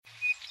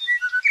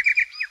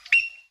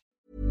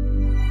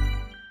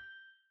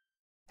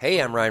Hey,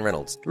 I'm Ryan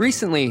Reynolds.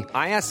 Recently,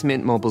 I asked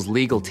Mint Mobile's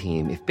legal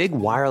team if big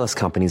wireless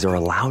companies are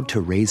allowed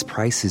to raise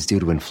prices due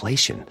to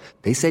inflation.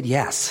 They said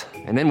yes.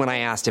 And then when I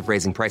asked if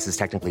raising prices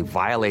technically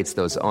violates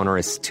those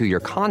onerous two-year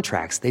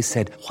contracts, they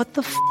said, "What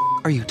the f***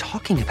 are you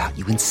talking about,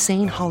 you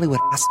insane Hollywood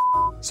ass?"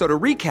 So to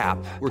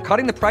recap, we're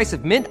cutting the price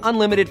of Mint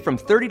Unlimited from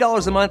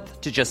 $30 a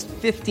month to just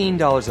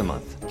 $15 a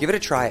month. Give it a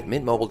try at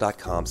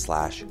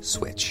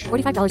mintmobile.com/switch.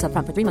 $45 up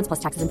front for 3 months plus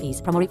taxes and fees.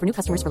 Promo rate for new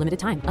customers for limited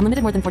time.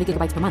 Unlimited more than 40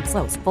 gigabytes per month.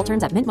 Slows full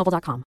terms at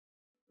mintmobile.com.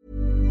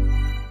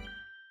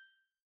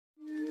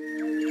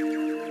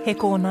 He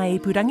kōna I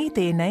purangi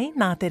tēnei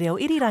nā te reo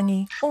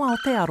irirangi o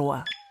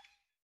Aotearoa.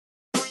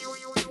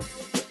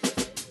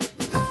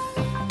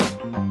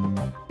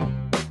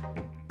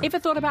 Ever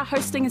thought about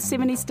hosting a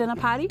 70s dinner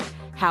party?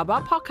 How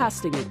about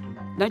podcasting it?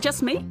 No,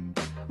 just me?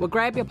 Well,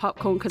 grab your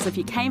popcorn, because if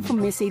you came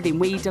from messy, then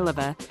we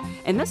deliver.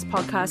 In this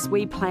podcast,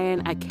 we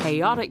plan a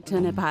chaotic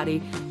dinner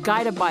party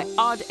guided by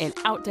odd and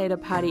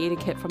outdated party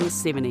etiquette from the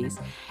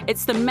 70s.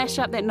 It's the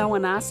mashup that no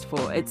one asked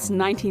for. It's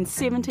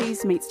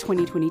 1970s meets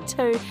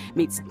 2022,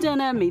 meets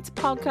dinner, meets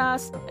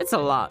podcast. It's a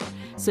lot.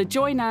 So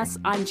join us.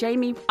 I'm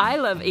Jamie. I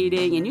love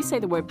eating, and you say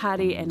the word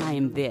party, and I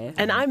am there.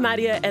 And I'm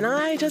Maria, and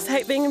I just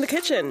hate being in the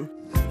kitchen.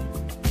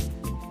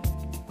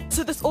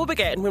 So this all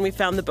began when we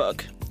found the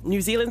book, New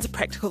Zealand's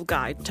Practical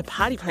Guide to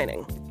Party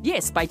Planning.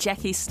 Yes, by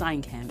Jackie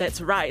Steinkamp. That's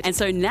right. And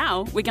so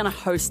now we're going to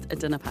host a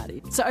dinner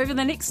party. So over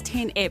the next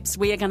 10 eps,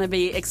 we are going to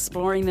be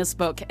exploring this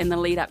book in the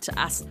lead up to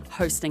us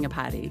hosting a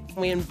party.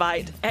 We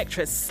invite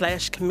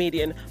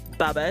actress/comedian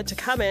Bubba to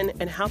come in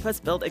and help us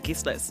build a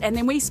guest list. And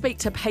then we speak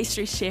to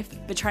pastry chef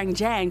Betraying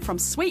Jang from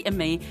Sweet and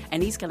Me,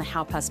 and he's going to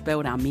help us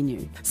build our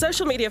menu.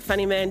 Social media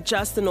funny man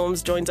Justin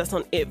Norms joins us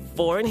on Ep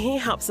 4, and he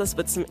helps us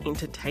with some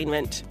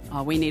entertainment.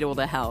 Oh, we need all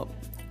the help.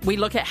 We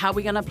look at how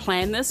we're going to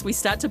plan this. We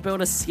start to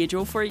build a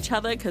schedule for each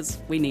other because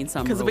we need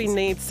some rules. Because we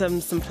need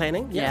some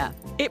planning. Yeah.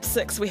 Ep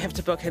 6, we have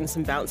to book in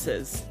some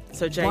bouncers.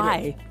 So Jamie.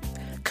 Why?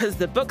 Because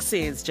the book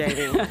says,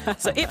 Jamie.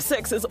 So Ep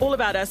 6 is all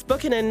about us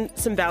booking in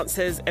some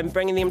bouncers and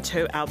bringing them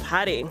to our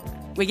party.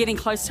 We're getting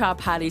close to our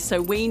party,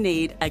 so we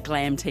need a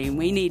glam team.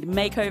 We need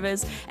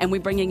makeovers, and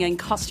we're bringing in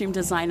costume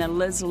designer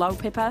Liz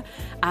Lowpepper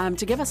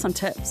to give us some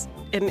tips.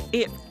 In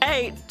Ep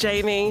 8,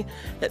 Jamie,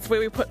 that's where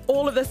we put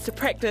all of this to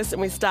practice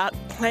and we start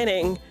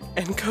planning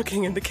and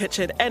cooking in the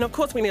kitchen. And of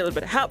course we need a little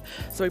bit of help,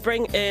 so we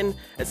bring in,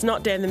 it's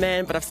not Dan the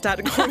Man, but I've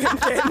started calling him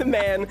Dan the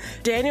Man,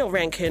 Daniel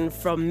Rankin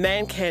from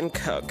Man Can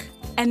Cook.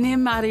 And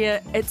then,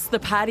 Maria, it's the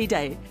party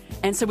day.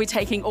 And so we're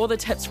taking all the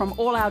tips from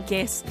all our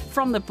guests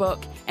from the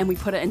book and we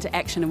put it into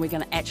action, and we're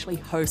going to actually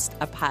host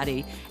a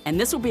party. And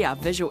this will be our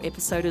visual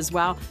episode as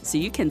well, so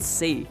you can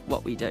see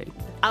what we do.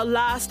 Our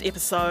last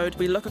episode,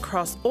 we look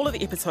across all of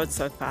the episodes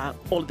so far,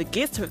 all of the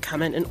guests who have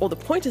come in and all the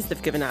pointers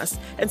they've given us,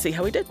 and see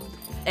how we did.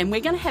 And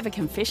we're going to have a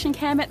confession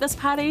cam at this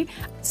party,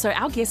 so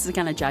our guests are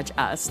going to judge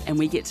us and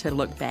we get to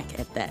look back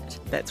at that.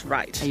 That's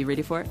right. Are you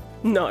ready for it?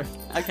 No.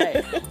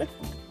 Okay.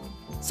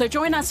 So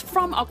join us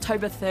from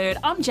October 3rd.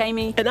 I'm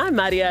Jamie. And I'm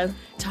Maria.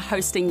 To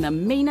hosting the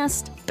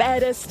meanest,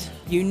 baddest,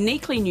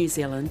 uniquely New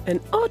Zealand, and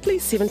oddly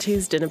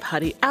 70s dinner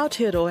party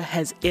Aotearoa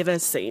has ever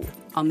seen.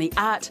 On the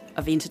art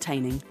of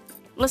entertaining.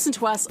 Listen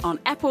to us on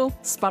Apple,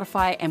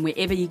 Spotify, and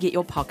wherever you get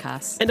your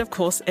podcasts. And of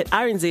course at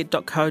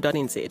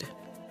rnz.co.nz.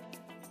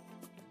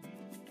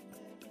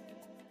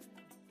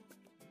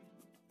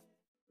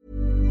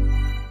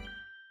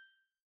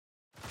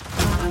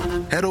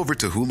 Head over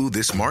to Hulu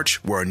this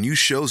March, where our new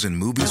shows and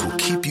movies will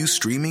keep you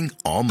streaming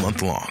all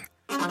month long.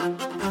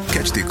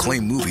 Catch the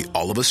acclaimed movie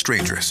All of Us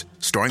Strangers,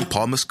 starring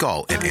Paul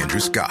Mescal and Andrew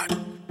Scott.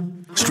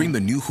 Stream the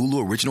new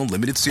Hulu original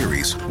limited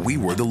series We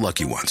Were the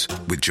Lucky Ones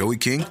with Joey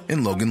King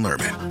and Logan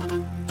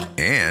Lerman.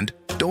 And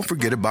don't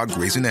forget about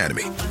Grey's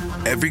Anatomy.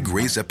 Every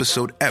Grey's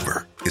episode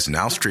ever is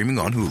now streaming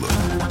on Hulu.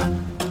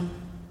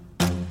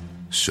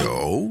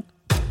 So,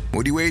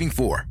 what are you waiting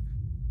for?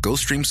 Go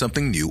stream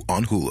something new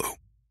on Hulu.